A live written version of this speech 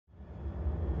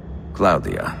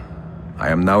Claudia, I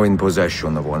am now in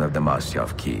possession of one of the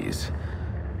Masyaf keys.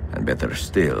 And better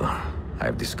still, I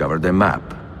have discovered a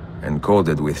map,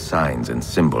 encoded with signs and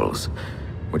symbols,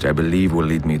 which I believe will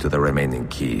lead me to the remaining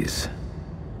keys.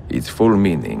 Its full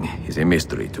meaning is a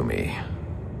mystery to me,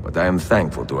 but I am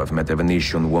thankful to have met a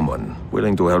Venetian woman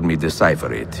willing to help me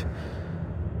decipher it.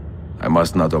 I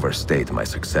must not overstate my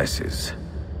successes.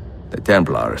 The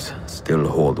Templars still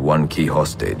hold one key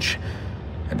hostage,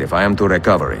 and if I am to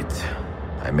recover it,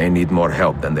 I may need more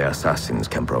help than the assassins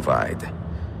can provide.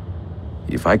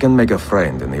 If I can make a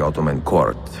friend in the Ottoman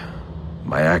court,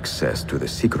 my access to the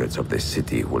secrets of this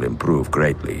city will improve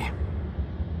greatly.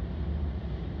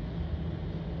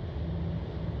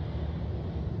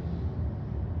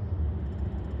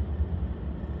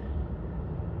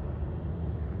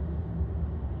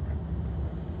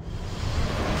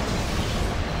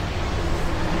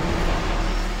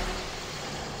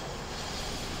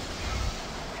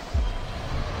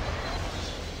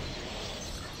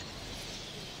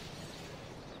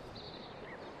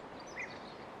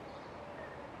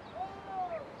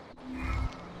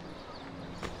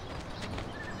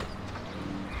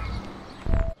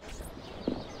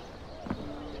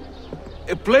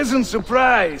 A pleasant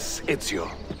surprise,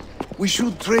 Ezio. We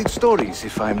should trade stories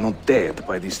if I'm not dead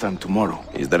by this time tomorrow.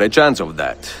 Is there a chance of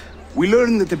that? We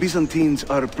learn that the Byzantines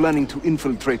are planning to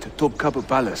infiltrate Topkapi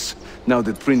Palace, now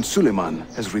that Prince Suleiman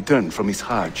has returned from his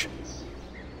Hajj.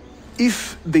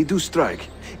 If they do strike,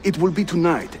 it will be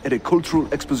tonight at a cultural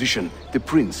exposition the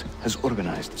Prince has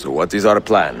organized. So what is our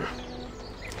plan?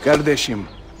 Kardashim,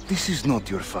 this is not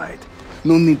your fight.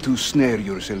 No need to snare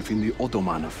yourself in the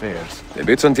Ottoman affairs. The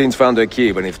Byzantines found a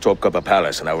key beneath Topkapi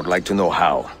Palace, and I would like to know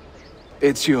how.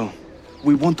 Ezio,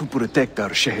 we want to protect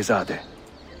our Shehzade,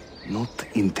 not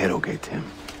interrogate him.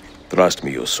 Trust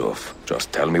me, Yusuf.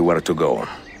 Just tell me where to go.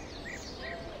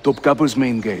 Topkapi's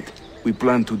main gate. We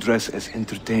plan to dress as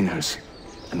entertainers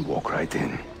and walk right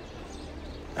in.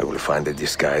 I will find a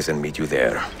disguise and meet you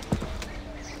there.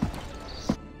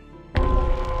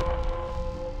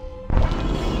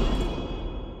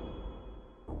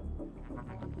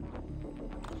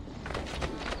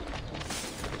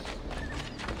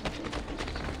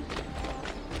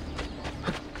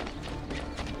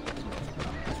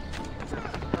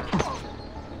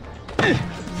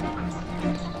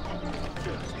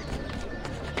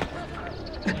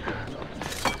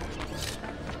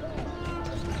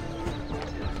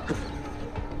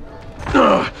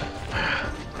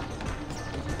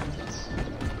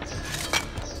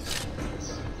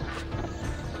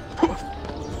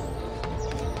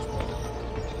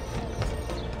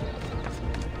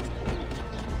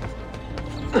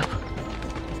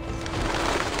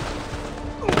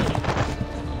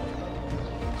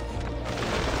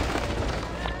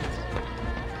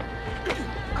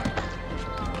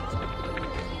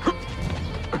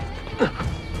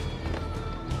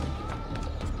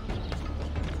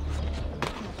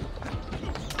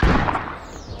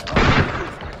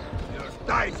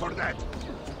 Die for that!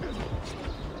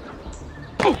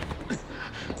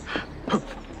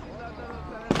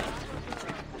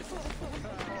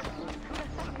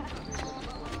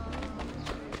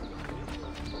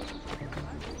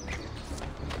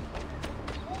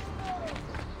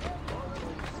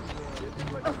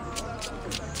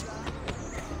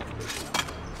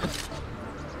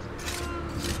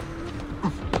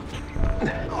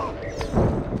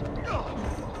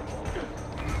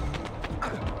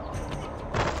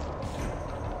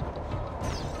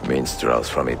 Minstrels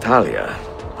from Italia.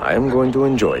 I am going to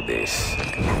enjoy this.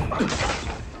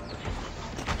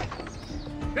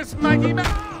 This mighty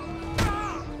man!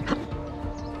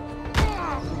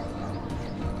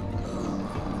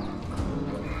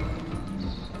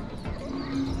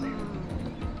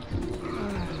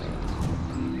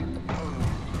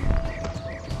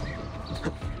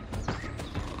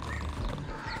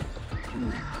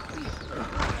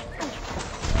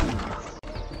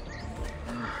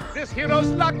 This hero's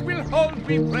luck will hold,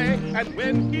 we pray, and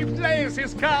when he plays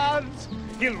his cards,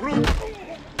 he'll rule.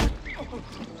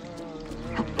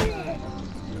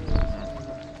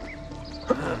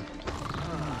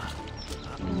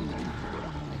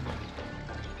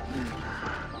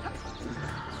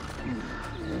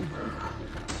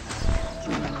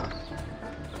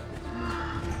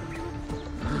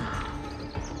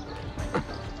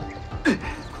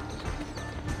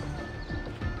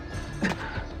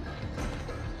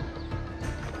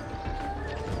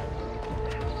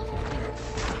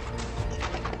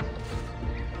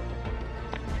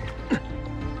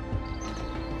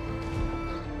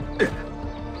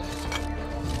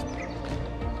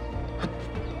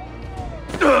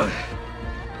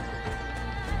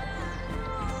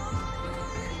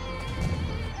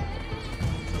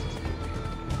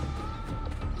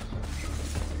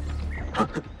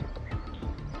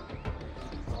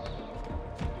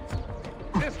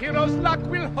 This hero's luck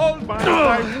will hold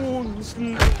my wounds.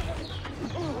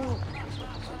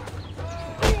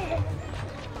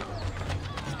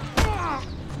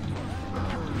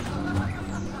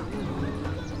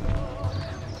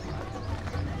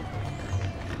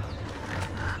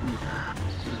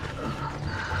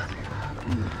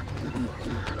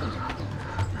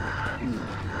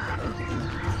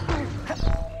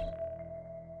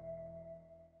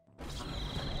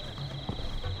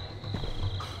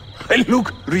 I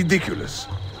look ridiculous.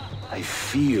 I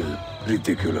feel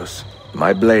ridiculous.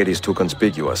 My blade is too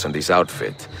conspicuous in this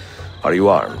outfit. Are you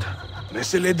armed?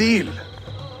 C'est le deal.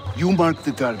 You mark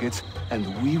the targets, and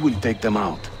we will take them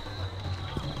out.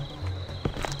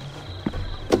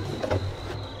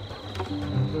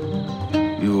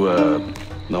 You,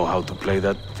 know how to play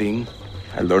that thing?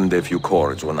 I learned a few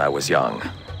chords when I was young.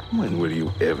 When were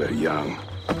you ever young?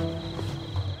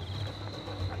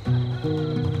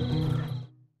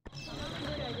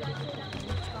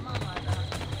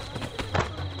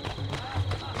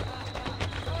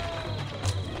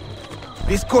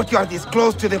 This courtyard is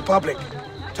closed to the public.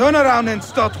 Turn around and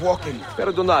start walking.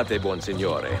 Perdonate, buon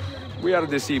signore. We are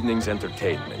this evening's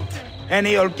entertainment.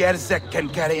 Any old gerzek can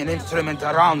carry an instrument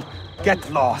around.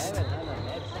 Get lost.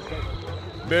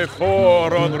 Before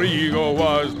Rodrigo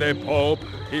was the Pope,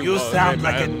 he You was sound a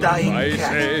like a man dying of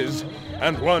cat. vices.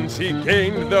 And once he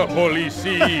gained the Holy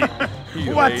See, he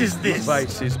What raised is this?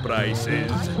 Vices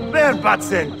prices. There,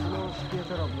 Batson.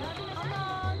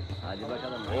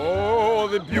 Oh,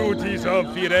 the beauties of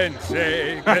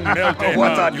Firenze can melt a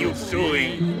What heart are you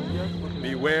doing?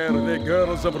 Beware the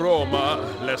girls of Roma,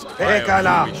 lest Hey, fire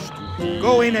Gala. you wish to be.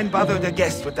 Go in and bother the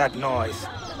guests with that noise.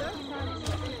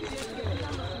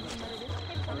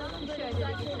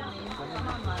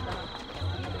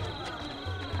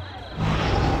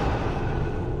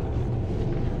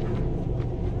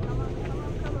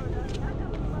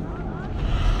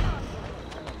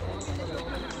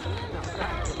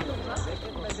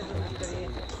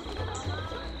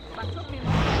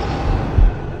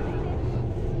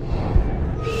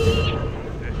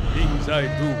 Things I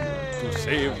do to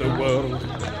save the world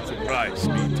surprise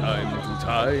me time to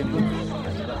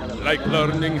time. Like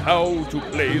learning how to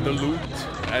play the lute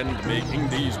and making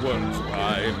these words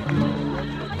rhyme.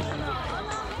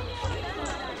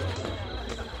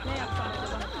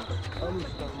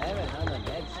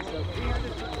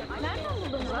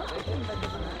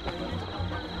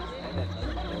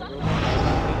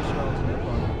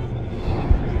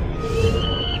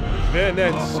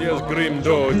 Venezia's grim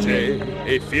doge,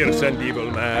 a fierce and evil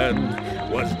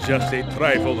man, was just a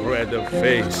trifle red of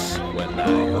face when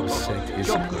I upset his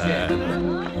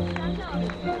plan.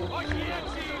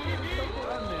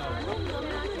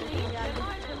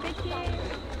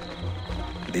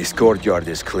 This courtyard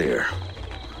is clear.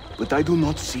 But I do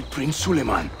not see Prince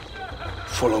Suleiman.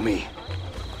 Follow me.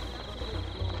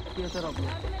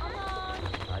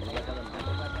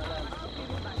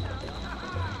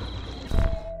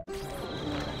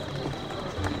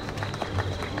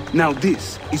 Now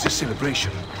this is a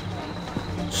celebration.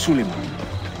 Suleiman,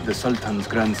 the Sultan's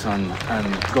grandson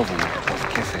and governor of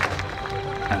Kefe.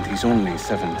 And he's only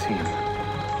 17.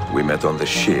 We met on the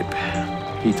ship.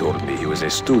 He told me he was a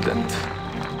student.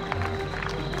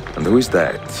 And who is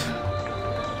that?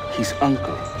 His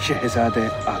uncle, Shehzade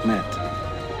Ahmed,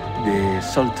 the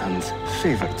Sultan's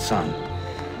favored son.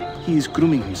 He is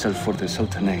grooming himself for the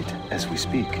Sultanate as we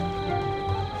speak.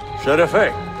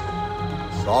 Sherife,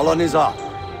 Solon is up.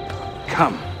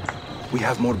 Come. We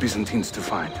have more Byzantines to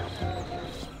find.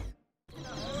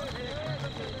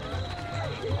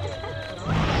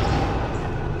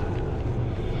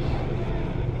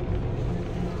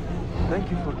 Thank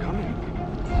you for coming.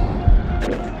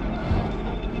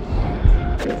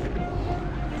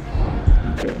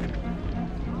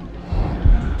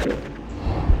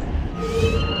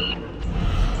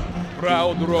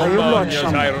 Proud Romagna's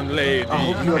iron lady,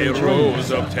 a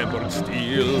rose of tempered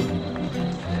steel,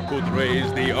 could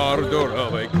raise the ardor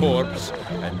of a corpse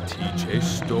and teach a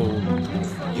stone to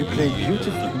feel. You play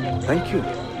beautifully. Thank you.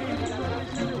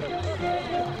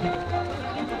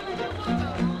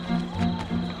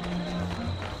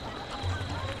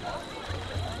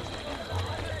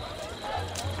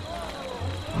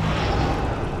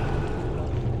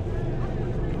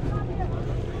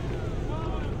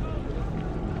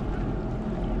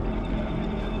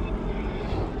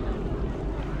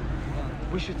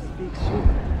 We should speak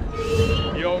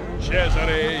soon. Young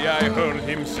Cesare, I heard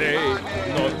him say,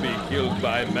 could not be killed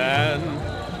by man.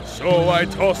 So I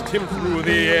tossed him through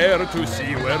the air to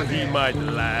see where he might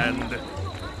land.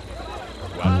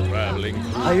 What traveling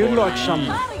through Hayırlı for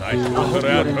akşamlar. I took her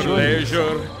at her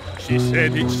leisure. She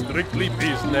said it's strictly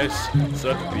business.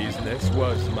 Such business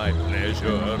was my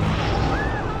pleasure.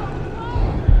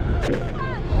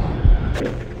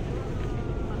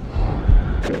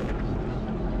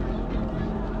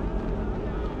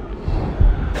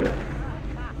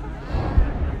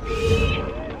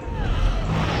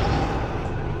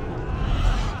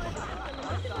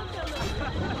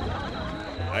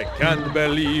 I can't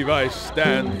believe I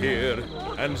stand here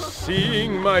and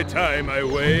seeing my time I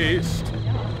waste.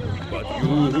 But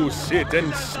you who sit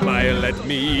and smile at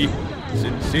me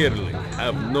sincerely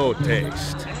have no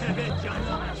taste.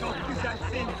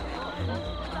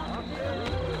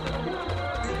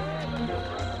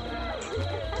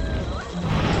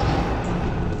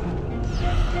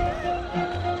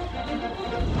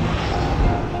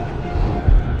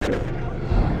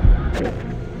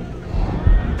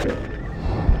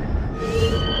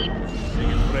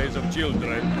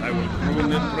 Children, I will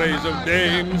croon in praise of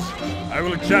dames. I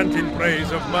will chant in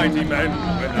praise of mighty men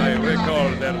when I recall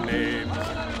their names.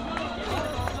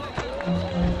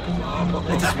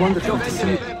 It is wonderful to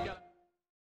see.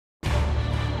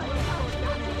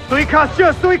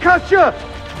 Suikastçı! Suikastçı!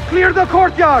 Clear the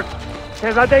courtyard!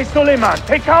 Şehzade Suleiman,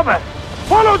 take cover!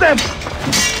 Follow them!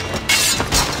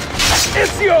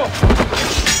 Ezio!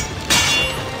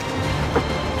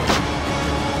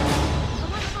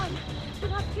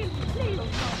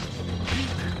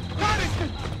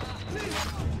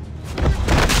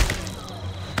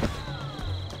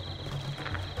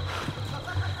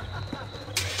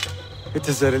 It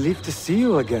is a relief to see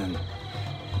you again,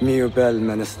 mio bel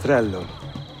menestrello.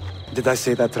 Did I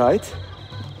say that right?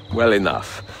 Well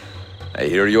enough. I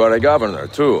hear you are a governor,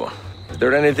 too. Is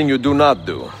there anything you do not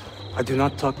do? I do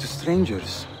not talk to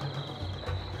strangers.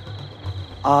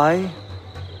 I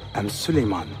am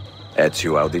Suleiman.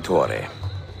 Ezio Auditore.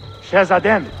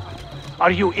 Shehzadem,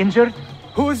 are you injured?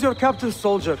 Who is your captain,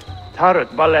 soldier? Tarek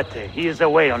Balete, he is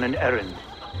away on an errand.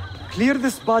 Clear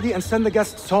this body and send the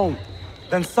guests home.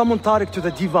 Then summon Tarek to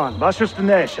the divan. Baş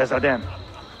üstüne, Shehzadem.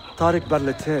 Tarek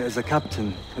Barlete is a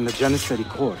captain in the Janissary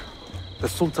Corps, the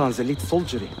Sultan's elite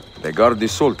soldiery. They guard the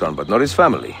Sultan, but not his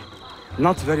family.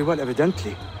 Not very well,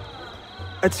 evidently.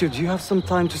 Ezio, do you have some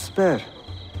time to spare?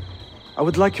 I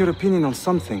would like your opinion on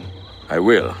something. I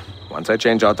will, once I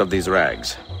change out of these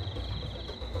rags.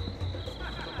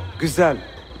 Güzel.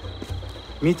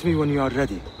 Meet me when you are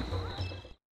ready.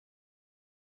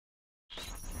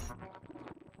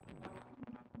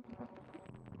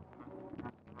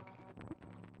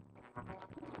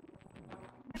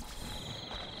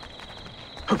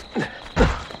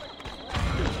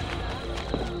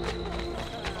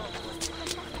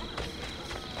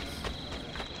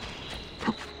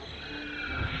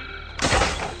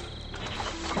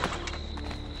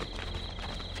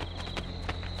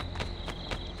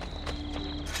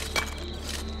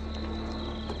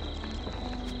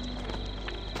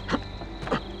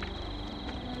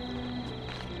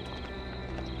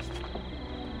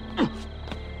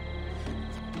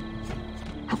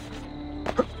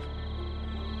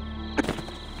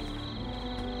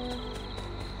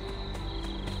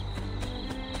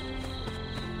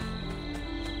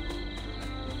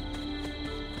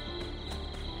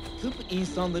 Tıp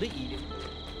insanları iyileştirir.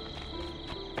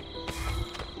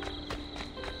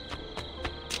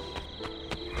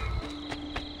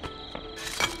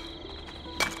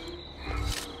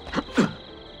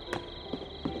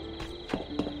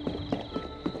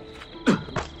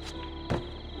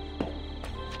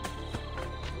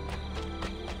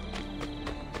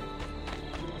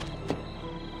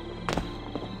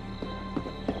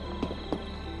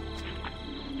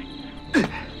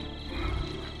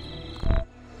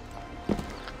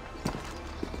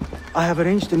 I have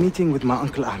arranged a meeting with my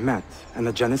uncle Ahmed and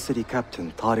the Janissary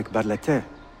captain, Tariq Barlete.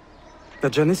 The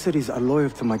Janissaries are loyal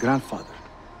to my grandfather,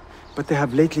 but they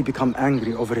have lately become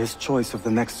angry over his choice of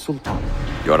the next sultan.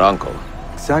 Your uncle.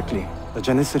 Exactly. The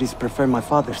Janissaries prefer my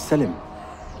father, Selim.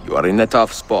 You are in a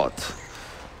tough spot.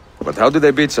 But how do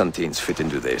the Byzantines fit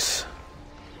into this?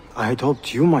 I had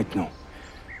hoped you might know.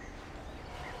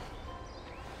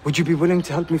 Would you be willing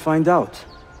to help me find out?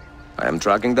 I am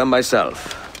tracking them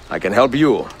myself. I can help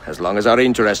you, as long as our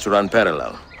interests run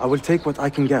parallel. I will take what I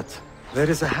can get. There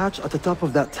is a hatch at the top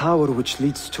of that tower which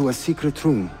leads to a secret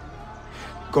room.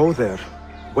 Go there,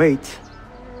 wait,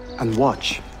 and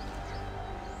watch.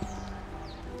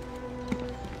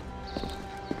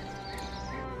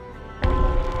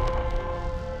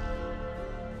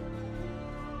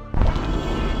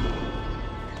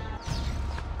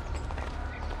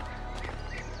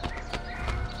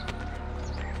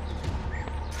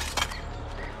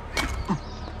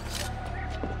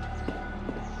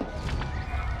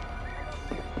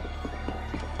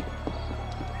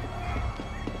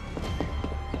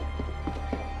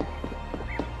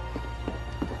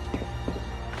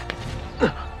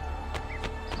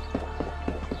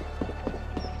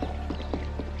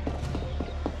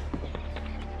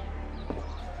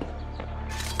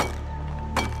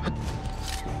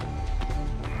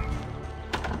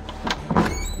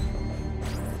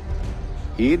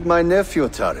 Heed my nephew,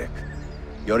 Tariq.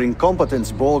 Your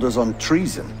incompetence borders on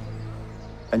treason.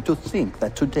 And to think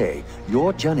that today,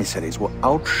 your Janissaries were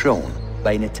outshone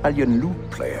by an Italian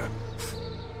lute player.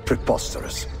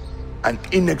 Preposterous. An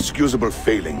inexcusable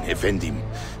failing, Effendim.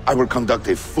 I will conduct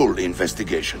a full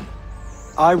investigation.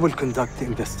 I will conduct the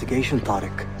investigation,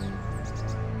 Tariq.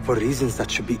 For reasons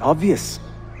that should be obvious.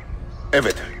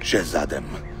 Evet, Shehzadem.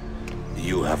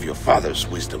 You have your father's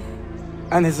wisdom.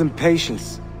 And his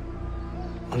impatience.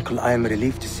 Uncle, I am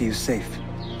relieved to see you safe.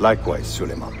 Likewise,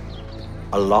 Suleiman.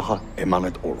 Allah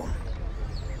emanet olun.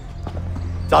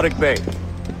 Tariq Bey,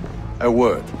 a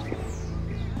word.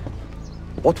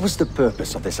 What was the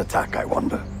purpose of this attack, I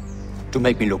wonder? To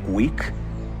make me look weak?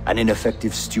 An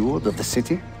ineffective steward of the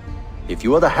city? If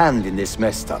you are the hand in this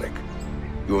mess, Tariq,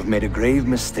 you have made a grave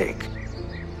mistake.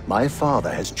 My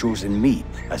father has chosen me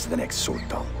as the next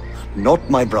Sultan, not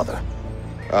my brother.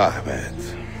 Ahmed,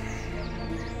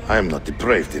 I am not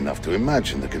depraved enough to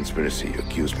imagine the conspiracy you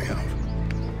accuse me of.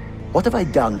 What have I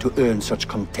done to earn such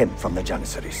contempt from the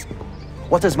Janissaries?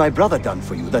 What has my brother done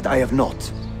for you that I have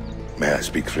not? May I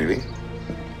speak freely?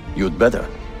 You'd better.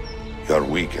 You're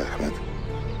weak, Ahmed.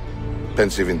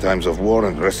 Pensive in times of war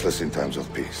and restless in times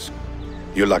of peace.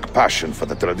 You lack passion for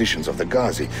the traditions of the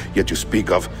Ghazi, yet you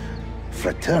speak of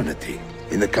fraternity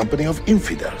in the company of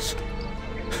infidels.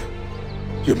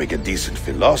 You make a decent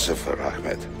philosopher,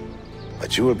 Ahmed,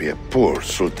 but you will be a poor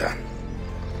sultan.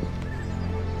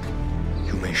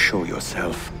 You may show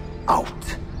yourself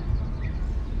out.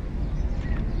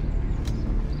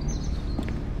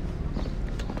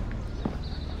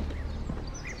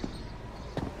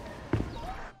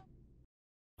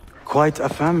 Quite a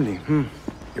family,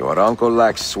 Your uncle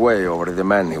lacks sway over the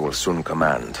men he will soon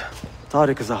command.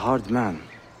 Tariq is a hard man.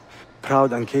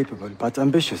 Proud and capable, but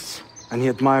ambitious. And he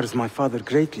admires my father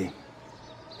greatly.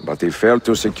 But he failed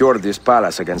to secure this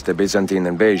palace against the Byzantine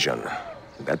invasion.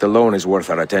 That alone is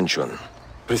worth our attention.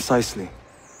 Precisely.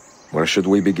 Where should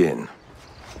we begin?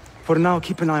 For now,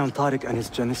 keep an eye on Tariq and his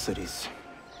Janissaries.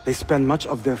 They spend much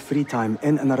of their free time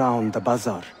in and around the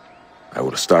bazaar. I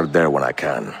will start there when I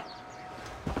can.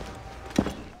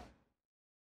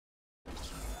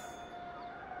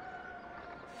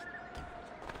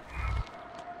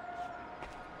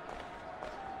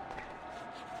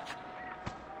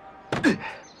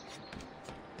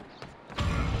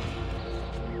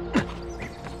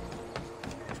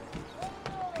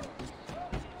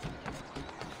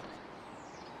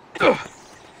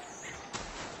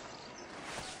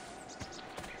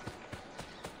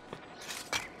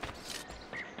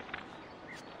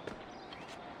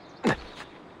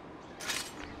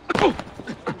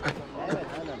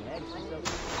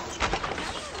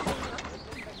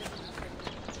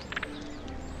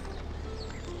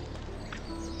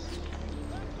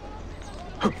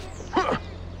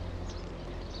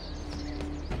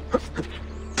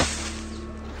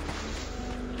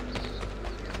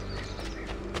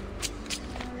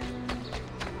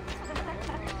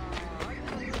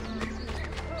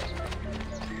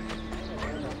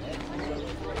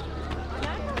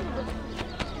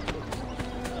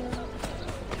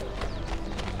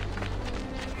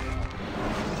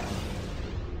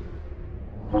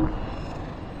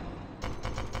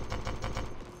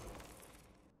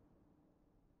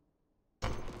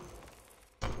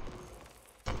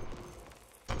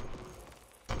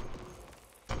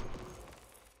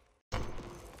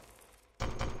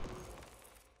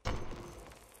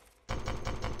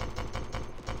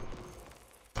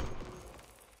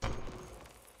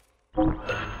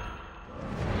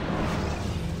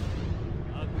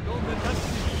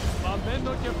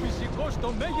 Βαμμένο και φυσικό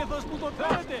στο μέγεθος που το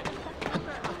θέλετε.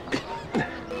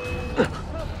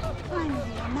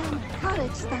 Finally, a man of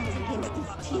courage stands against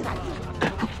this tyranny.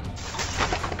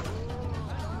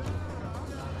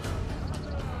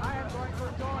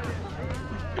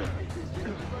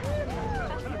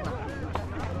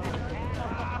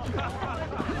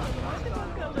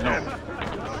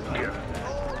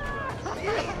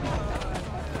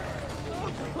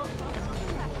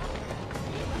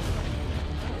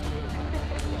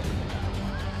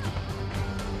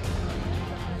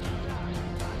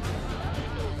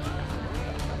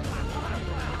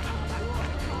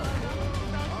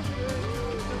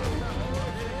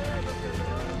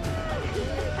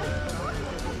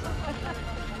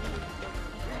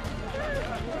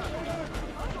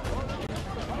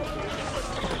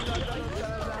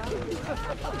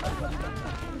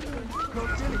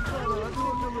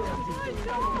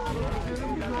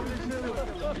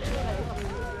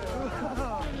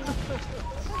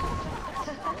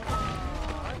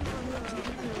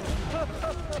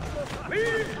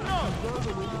 Please note,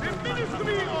 the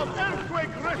Ministry of Earthquake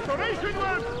make restoration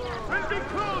work will be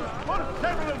closed for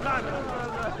several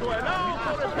months to allow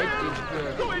for repairs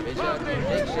to improve the...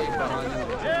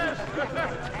 Yes,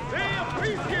 they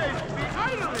appreciate the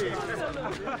irony.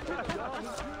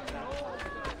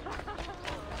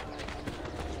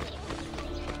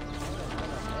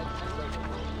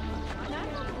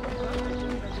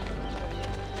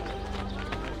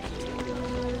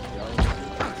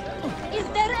 Is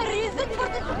there a reason for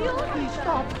this view? Please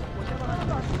stop.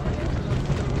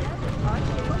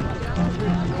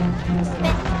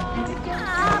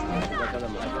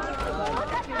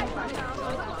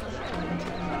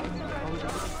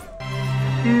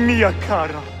 Mia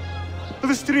cara,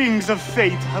 the strings of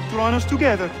fate have drawn us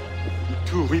together.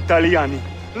 Two Italiani,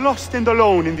 lost and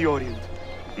alone in the Orient.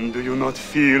 Do you not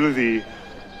feel the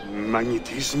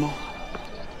magnetismo?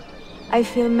 I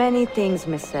feel many things,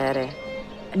 Messere.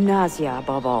 Nausea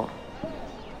above all.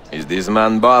 Is this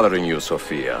man bothering you,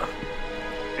 Sophia?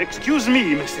 Excuse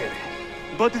me, Messere,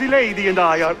 but the lady and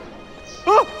I are...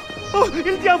 Oh! Oh,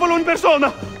 il diavolo in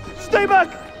persona! Stay back!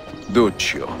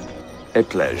 Duccio, a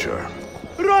pleasure.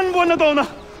 Run, buona donna!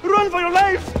 Run for your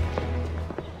life!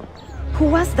 Who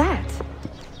was that?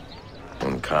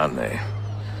 Un cane.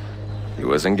 He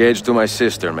was engaged to my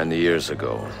sister many years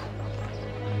ago.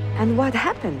 And what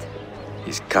happened?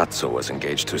 His cazzo was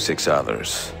engaged to 6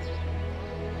 others.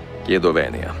 Chiedo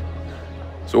venia.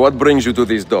 So what brings you to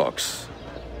these docks?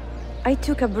 I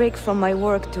took a break from my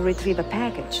work to retrieve a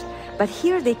package, but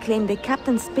here they claim the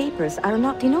captain's papers are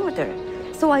not in order,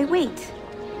 so I wait.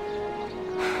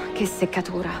 Che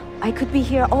seccatura. I could be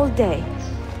here all day.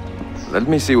 Let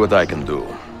me see what I can do.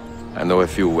 I know a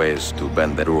few ways to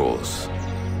bend the rules.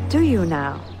 Do you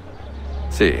now?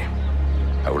 Si.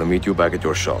 I will meet you back at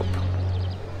your shop.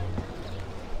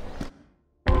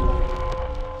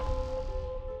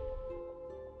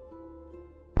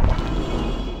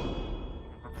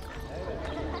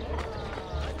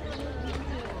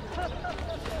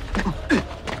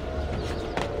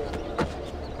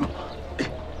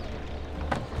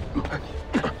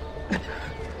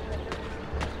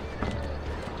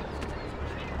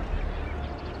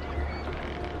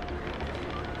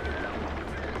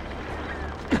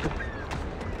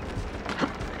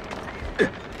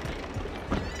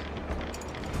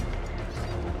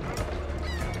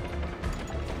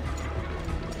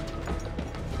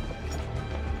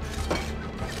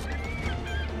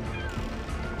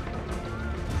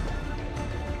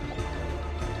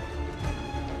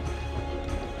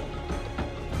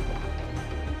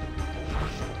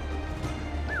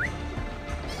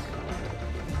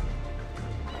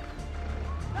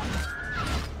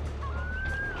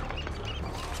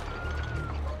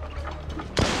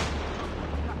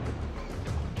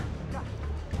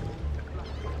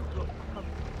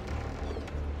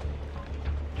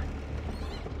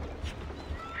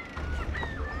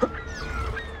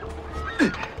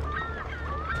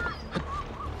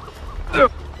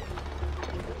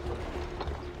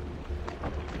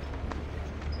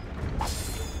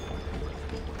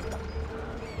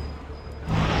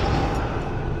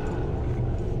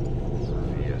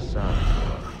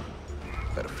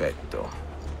 Perfetto.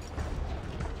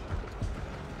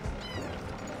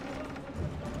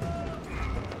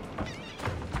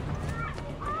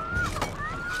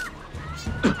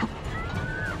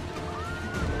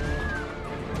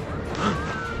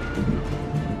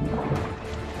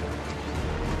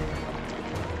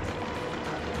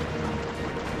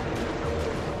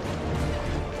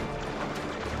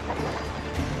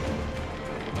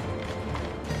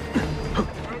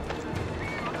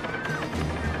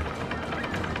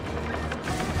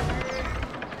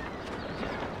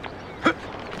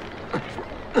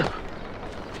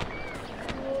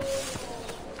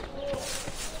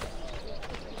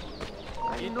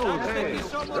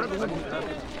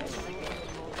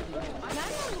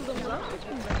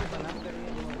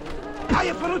 I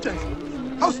apologize.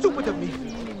 How stupid of me.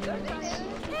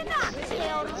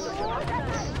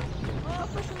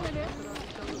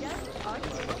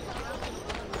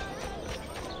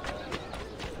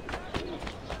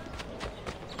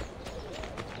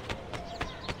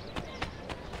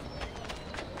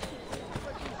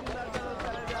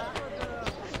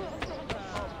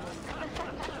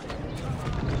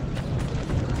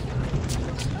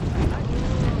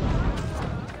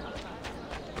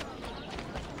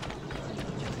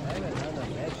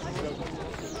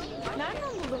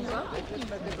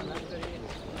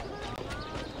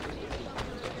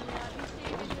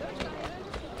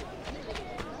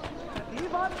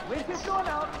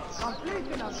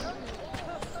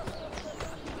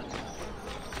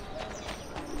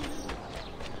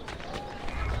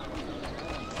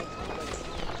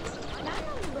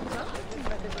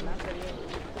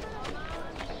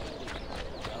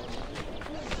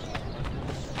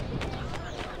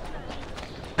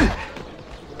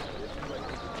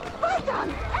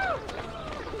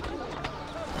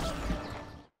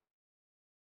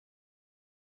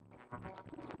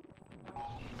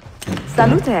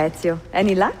 Salute, Ezio.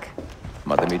 Any luck?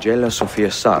 Mademoiselle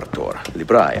Sofia Sartor,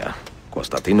 Libraia,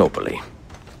 Constantinople.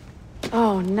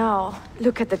 Oh no,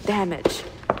 look at the damage.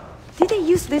 Did they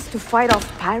use this to fight off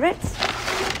pirates?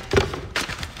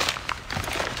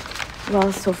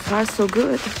 Well, so far so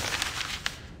good.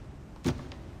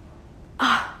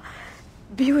 Ah,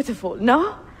 beautiful,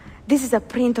 no? This is a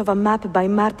print of a map by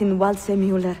Martin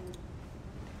Walsey-Müller.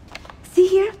 See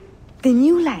here? The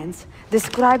new lands,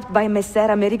 described by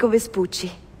Messer Amerigo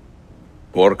Vespucci.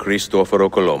 Poor Cristoforo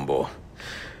Colombo.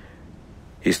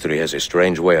 History has a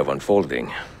strange way of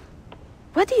unfolding.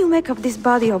 What do you make of this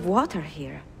body of water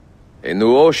here? A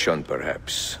new ocean,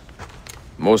 perhaps.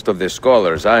 Most of the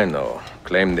scholars I know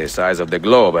claim the size of the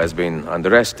globe has been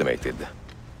underestimated.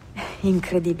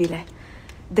 Incredibile.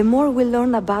 The more we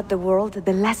learn about the world,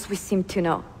 the less we seem to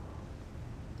know.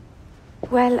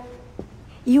 Well,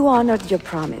 you honored your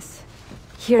promise.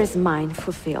 Here is mine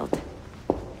fulfilled.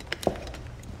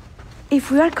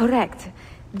 If we are correct,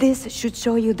 this should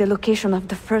show you the location of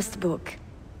the first book.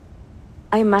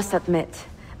 I must admit,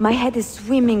 my head is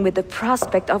swimming with the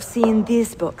prospect of seeing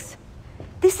these books.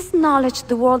 This is knowledge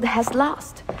the world has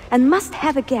lost, and must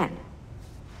have again.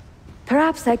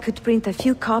 Perhaps I could print a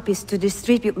few copies to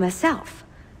distribute myself.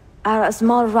 A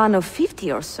small run of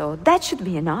 50 or so, that should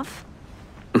be enough.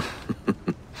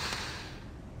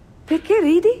 Perché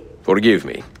ridi? Forgive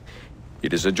me.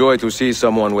 It is a joy to see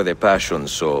someone with a passion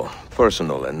so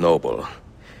personal and noble.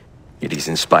 It is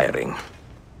inspiring.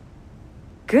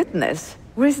 Goodness,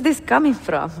 where is this coming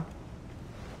from?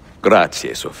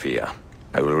 Grazie, Sofia.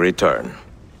 I will return.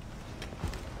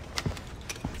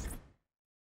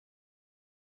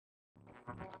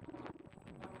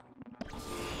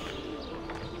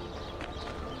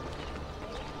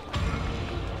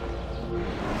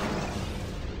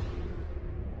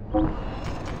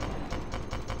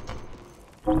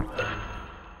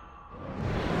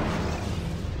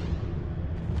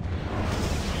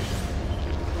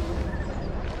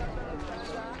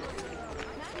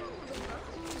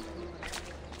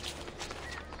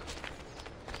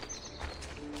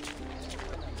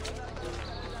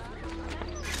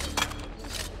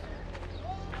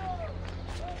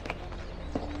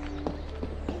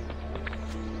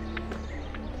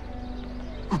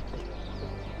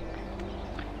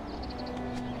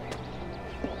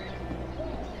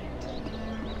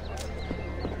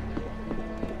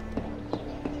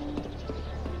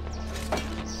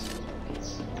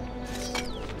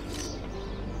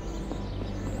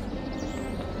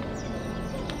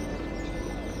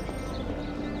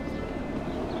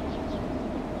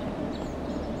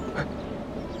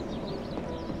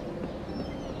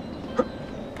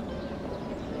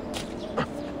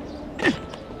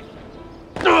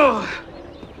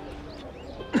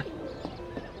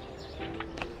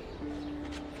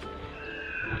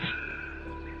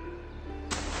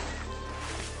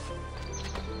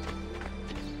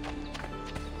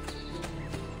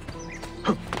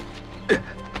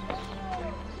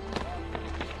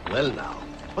 Well now,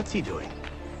 what's he doing?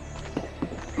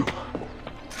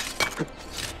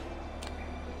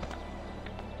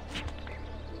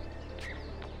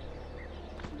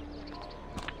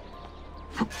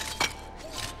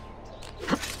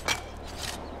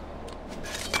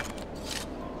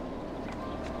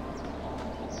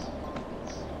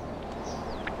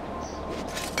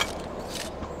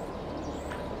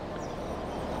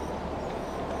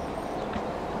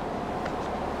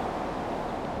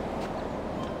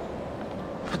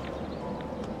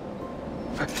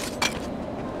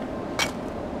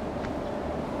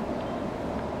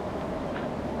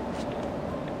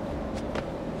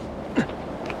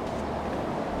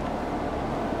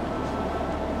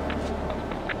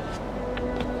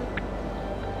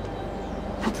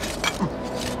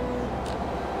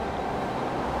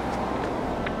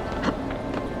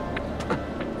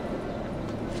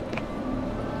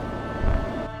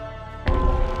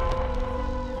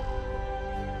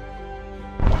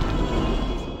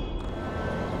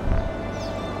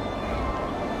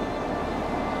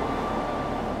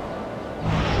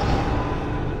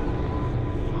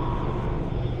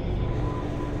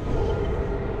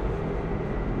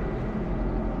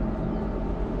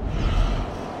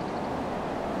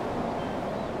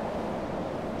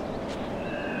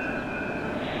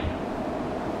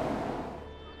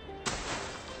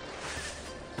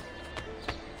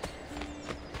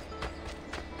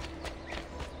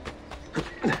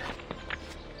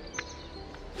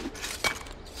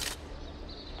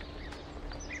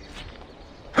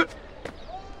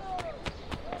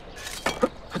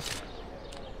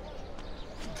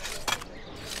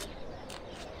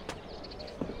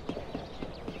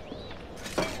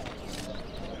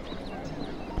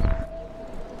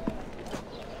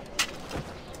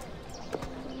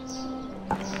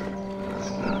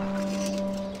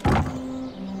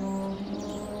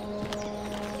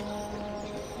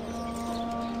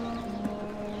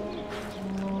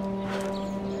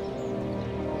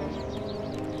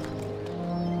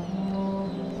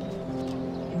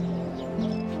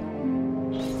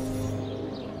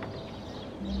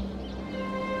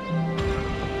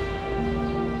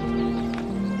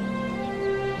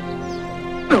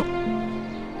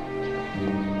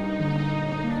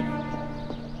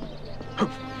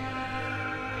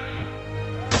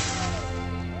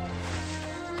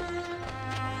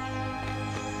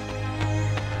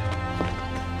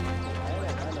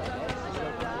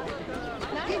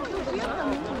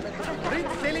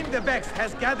 Prince Selim the Bex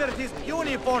has gathered his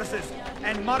puny forces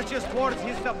and marches towards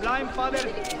his sublime father's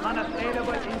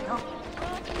unassailable income.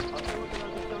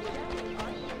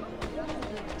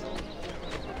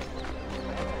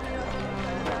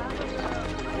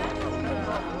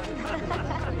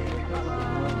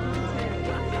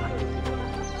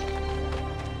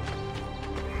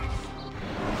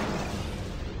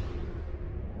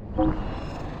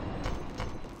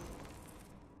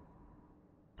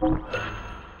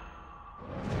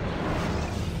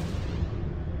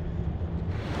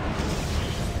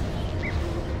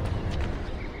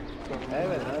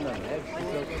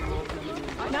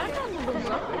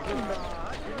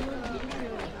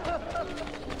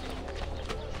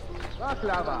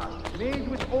 Baklava, made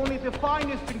with only the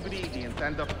finest ingredients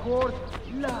and, of course,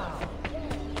 love.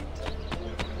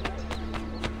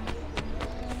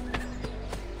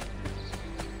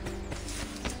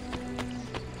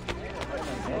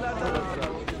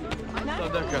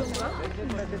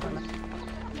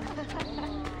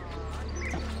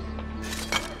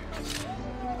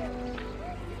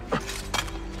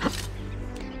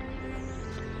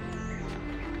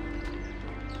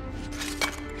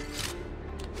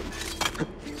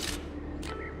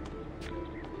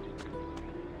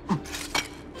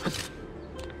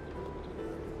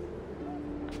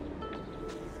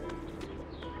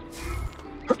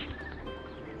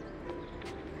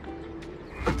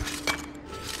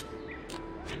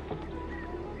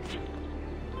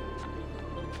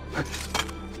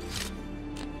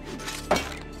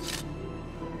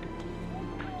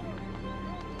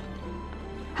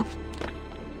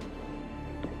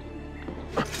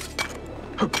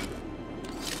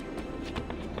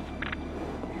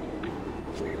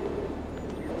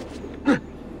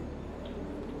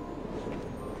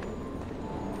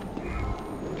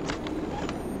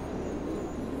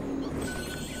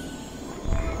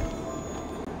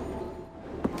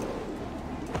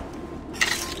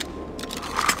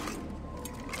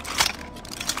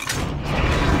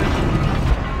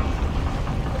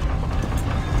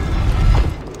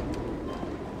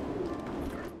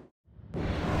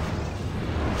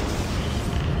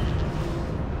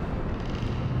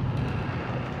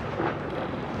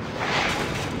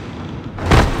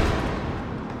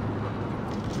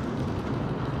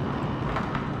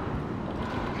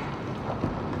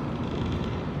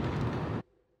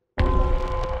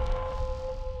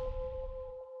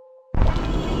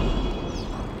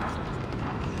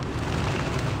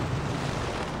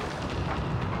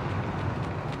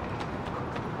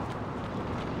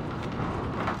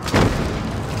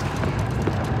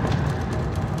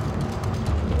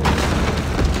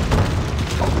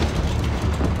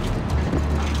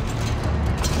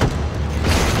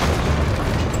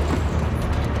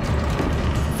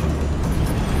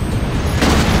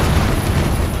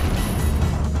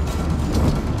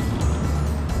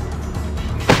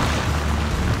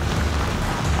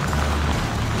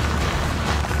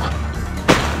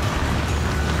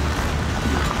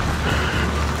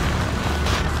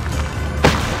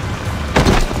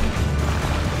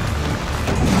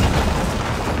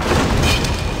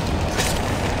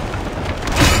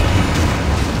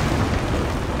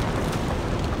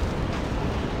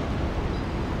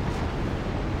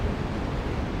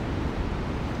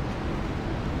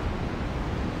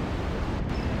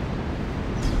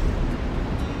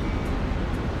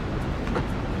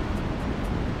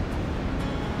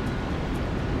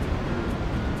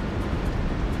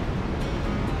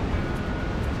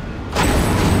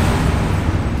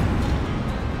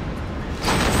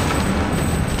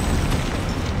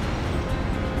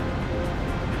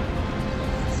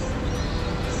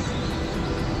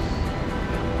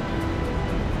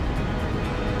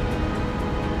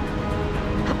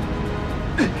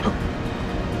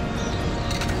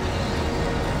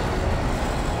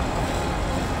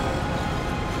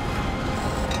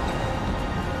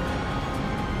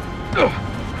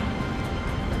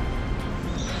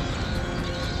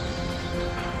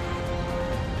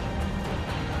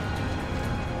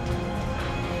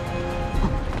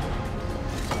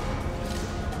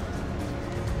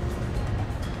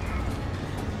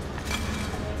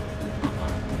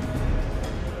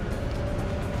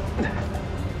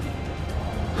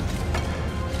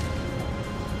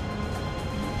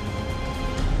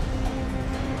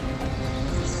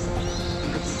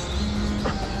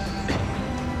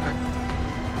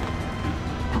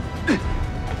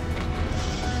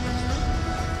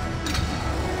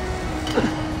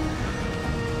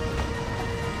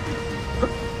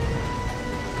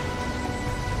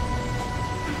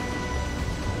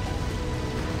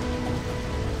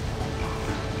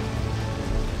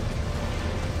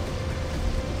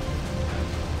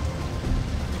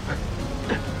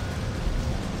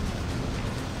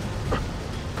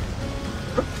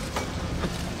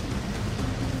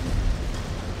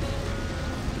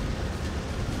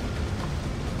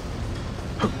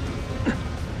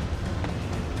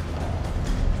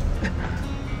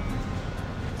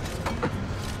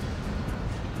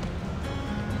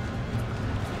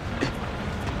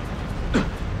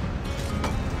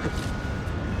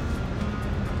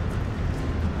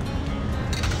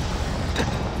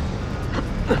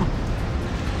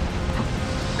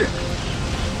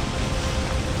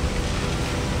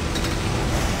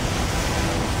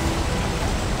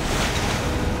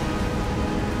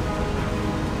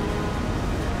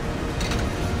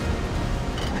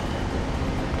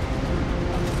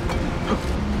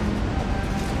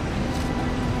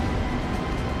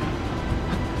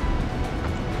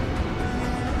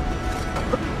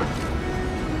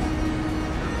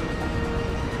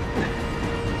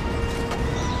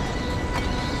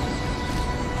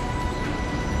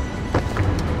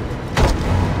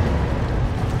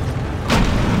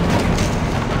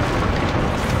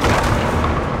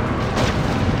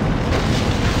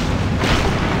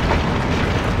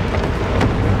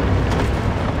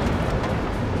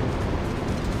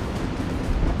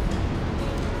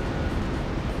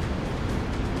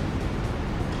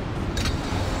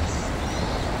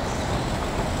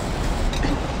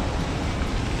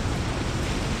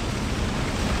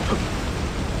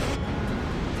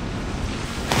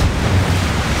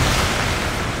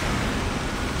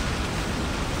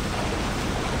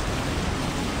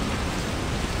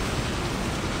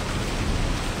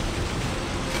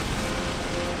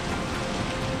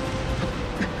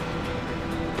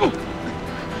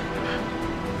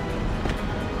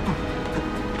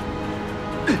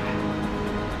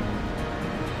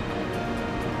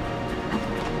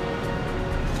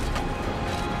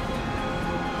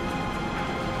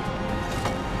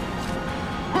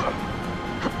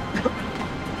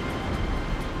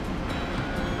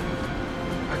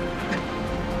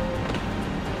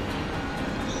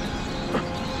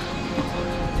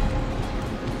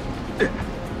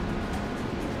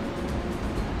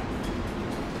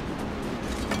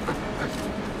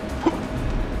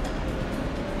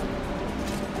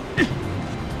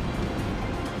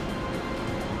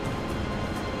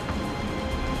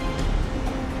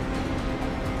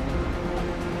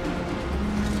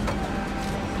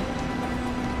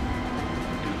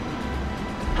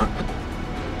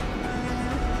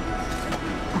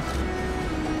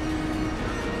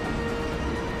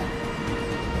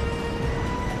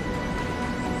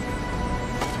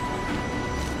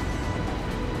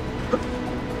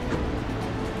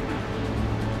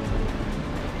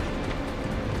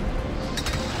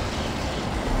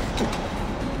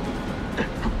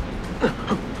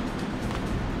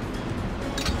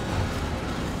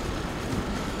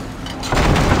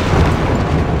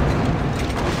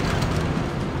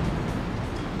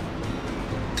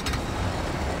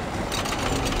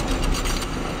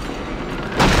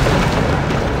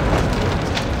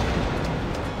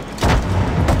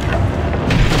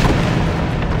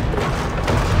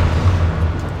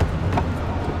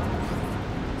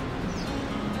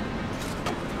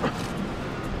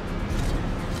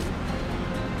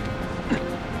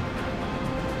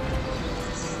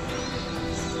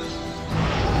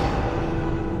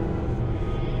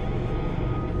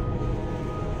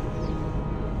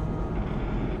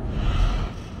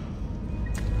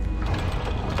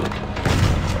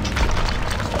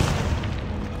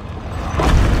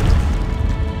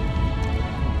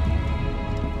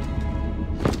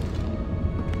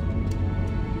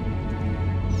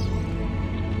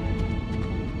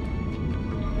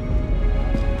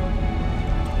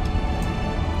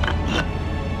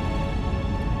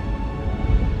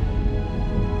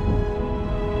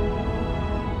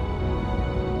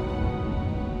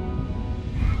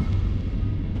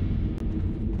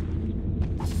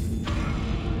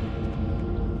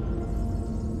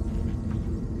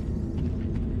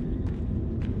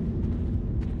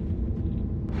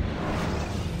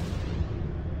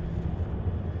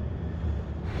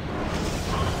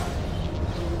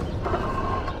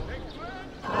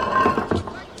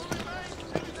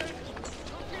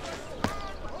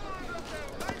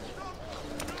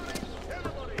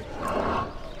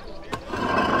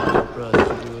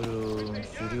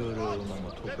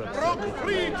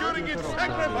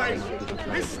 sacrifice,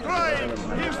 destroying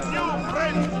his new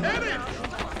friend's heritage.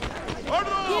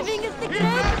 Although Giving us the he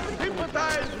can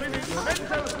sympathize with his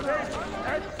mental state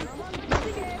and...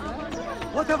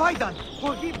 What have I done?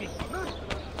 Forgive me.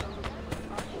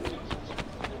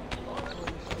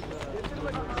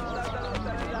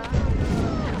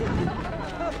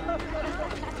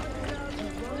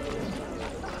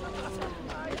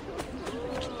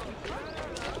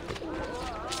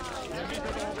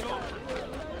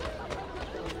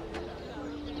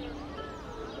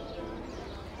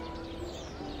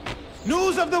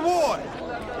 News of the war!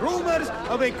 Rumors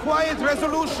of a quiet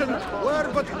resolution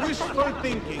were but wishful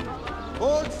thinking.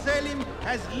 Old Selim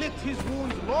has licked his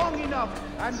wounds long enough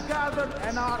and gathered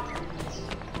an army.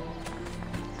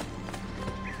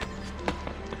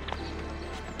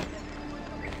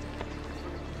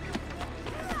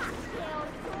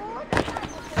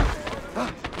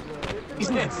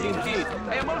 Yes, indeed.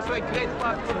 I am also a great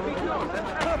part of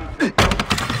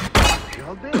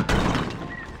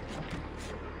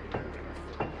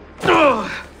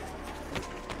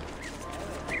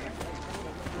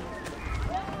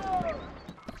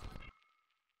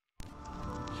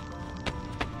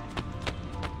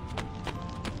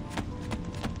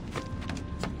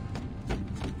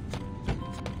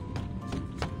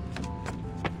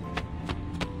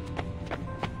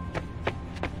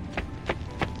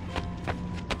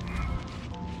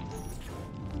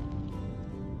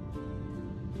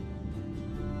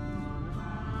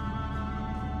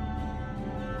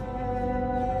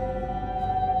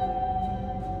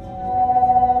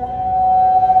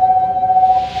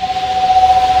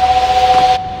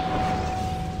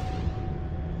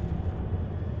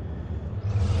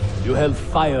You held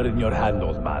fire in your hand,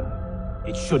 old man.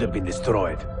 It should have been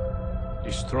destroyed.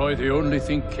 Destroy the only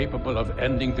thing capable of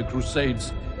ending the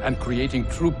Crusades and creating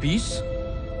true peace?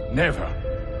 Never.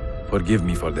 Forgive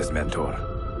me for this, Mentor.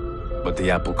 But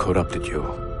the apple corrupted you,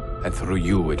 and through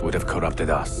you it would have corrupted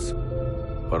us.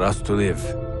 For us to live,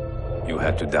 you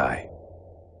had to die.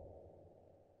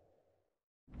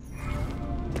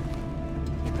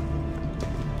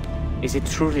 Is it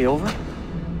truly over?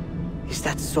 Is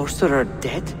that sorcerer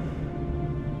dead?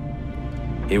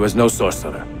 He was no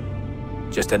sorcerer.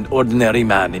 Just an ordinary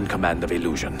man in command of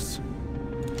illusions.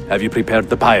 Have you prepared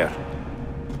the pyre?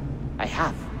 I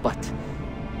have, but...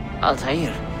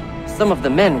 Altair, some of the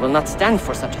men will not stand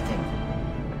for such a thing.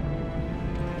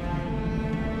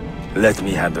 Let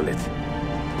me handle it.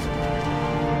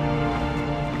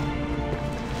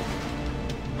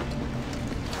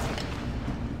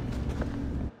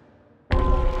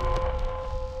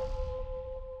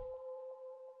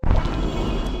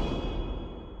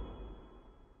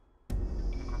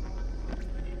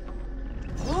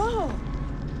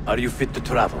 Are you fit to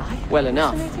travel? Well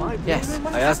enough, yes.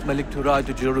 I asked Malik to ride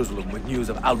to Jerusalem with news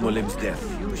of Al-Mualim's death.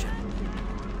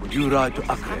 Would you ride to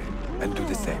Acre and do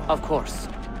the same? Of course.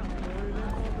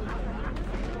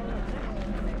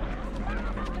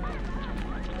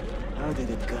 How did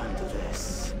it come to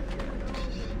this?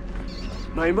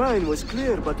 My mind was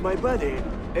clear, but my body,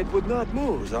 it would not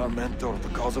move. Was our mentor the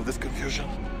cause of this confusion?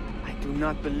 I do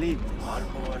not believe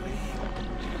this.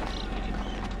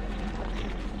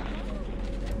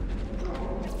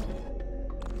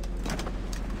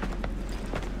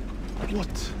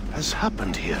 What has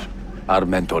happened here? Our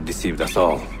mentor deceived us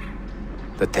all.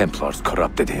 The Templars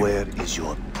corrupted him. Where is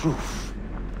your proof?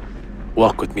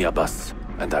 Walk with me, Abbas,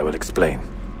 and I will explain.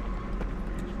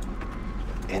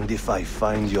 And if I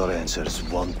find your answers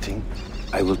wanting?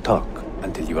 I will talk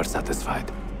until you are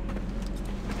satisfied.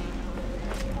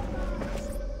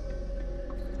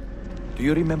 Do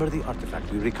you remember the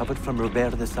artifact we recovered from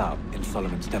Robert the Sab in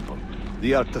Solomon's temple?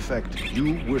 The artifact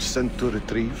you were sent to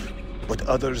retrieve, but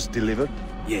others delivered?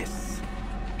 Yes.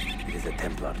 It is a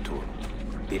Templar tool.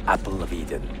 The Apple of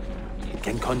Eden. It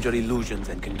can conjure illusions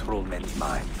and control men's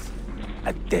minds.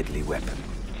 A deadly weapon.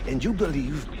 And you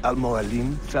believe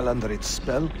Al-Mualim fell under its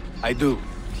spell? I do.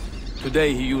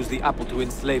 Today he used the apple to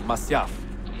enslave Masyaf.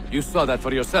 You saw that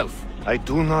for yourself. I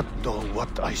do not know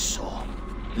what I saw.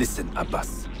 Listen,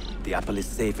 Abbas. The apple is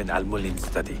safe in Al-Mualim's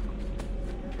study.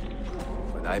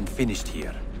 When I'm finished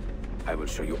here, I will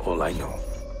show you all I know.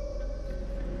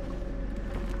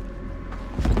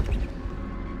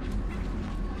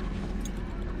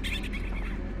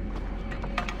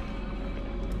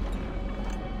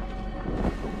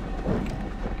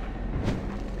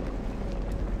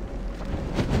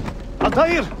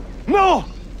 Altair! No!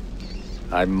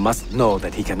 I must know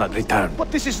that he cannot return.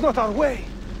 But this is not our way.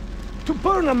 To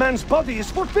burn a man's body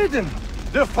is forbidden.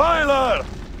 Defiler!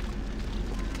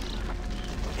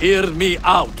 Hear me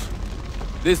out.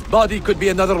 This body could be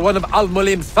another one of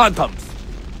Al-Mualim's phantoms.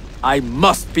 I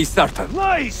must be certain.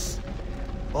 Lies!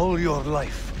 All your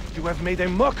life, you have made a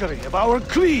mockery of our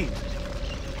creed.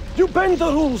 You bend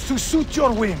the rules to suit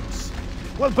your whims,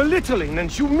 while belittling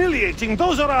and humiliating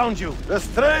those around you.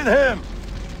 Restrain him!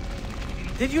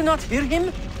 Did you not hear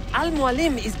him?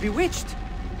 Al-Mualim is bewitched.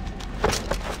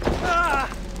 Ah!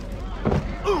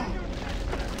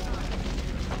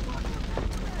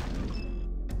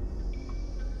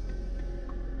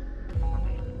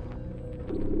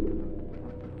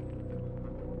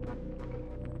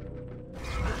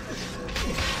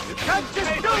 You can't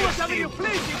just do whatever you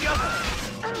please, idiot!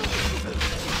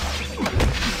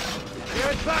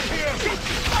 Get back here!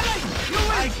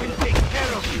 I can take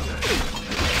care of you!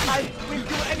 I will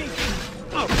do anything!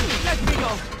 Let me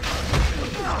go!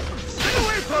 Stay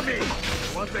away from me!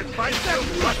 Want to fight them?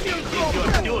 What do you think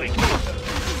you're doing?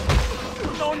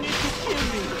 No need to kill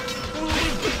me! We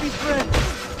could be friends!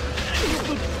 You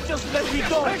could just let me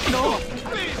go! No!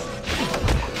 Please!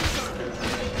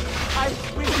 I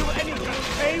will do anything!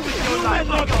 Stay with your life!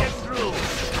 Not get through!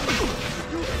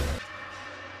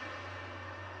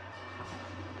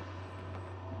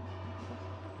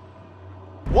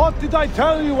 What did I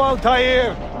tell you,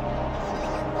 Altair?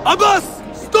 Abbas!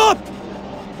 Stop!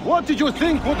 What did you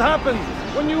think would happen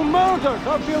when you murdered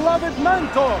our beloved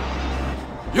mentor?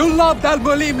 You loved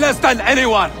Al-Mualim less than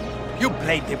anyone! You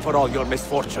blamed him for all your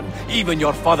misfortune, even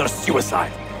your father's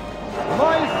suicide.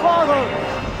 My father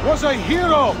was a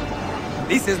hero!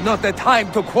 This is not the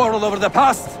time to quarrel over the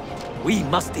past. We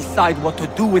must decide what to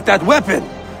do with that weapon.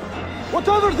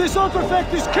 Whatever this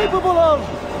artifact is capable of,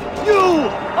 you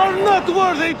are not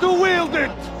worthy to wield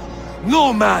it!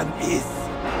 No man is.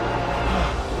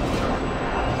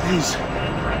 is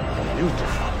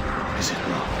beautiful, is it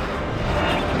not?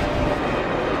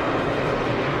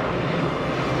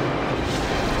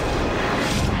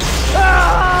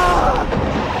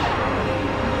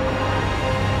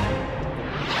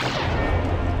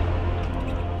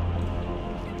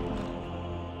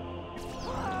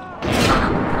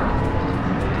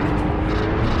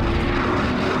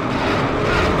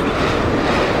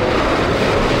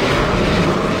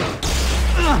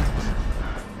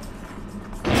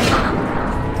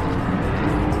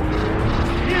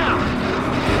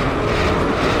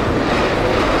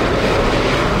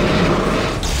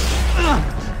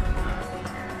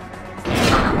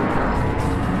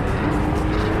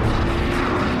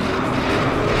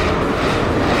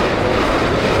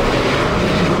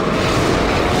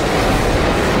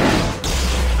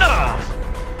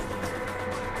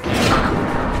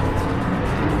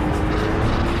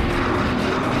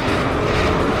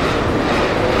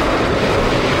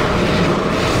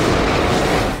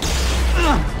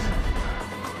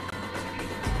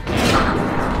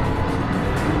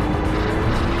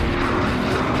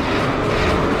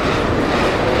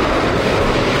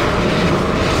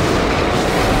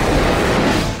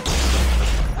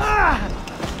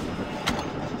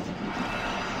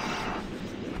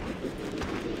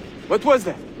 What was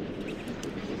that?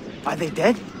 Are they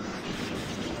dead?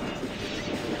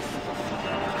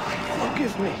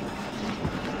 Forgive me.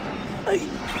 I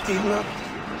did not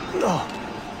know.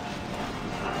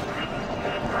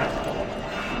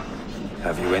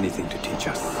 Have you anything to teach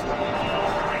us?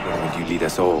 Or would you lead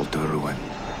us all to ruin?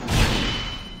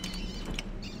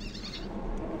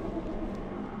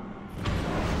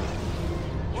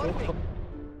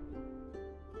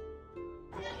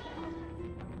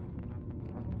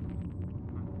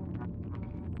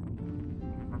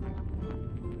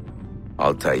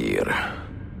 Altair.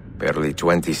 Barely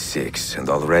 26, and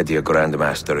already a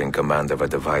Grandmaster in command of a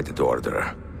divided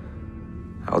order.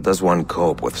 How does one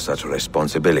cope with such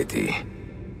responsibility?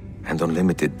 And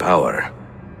unlimited power?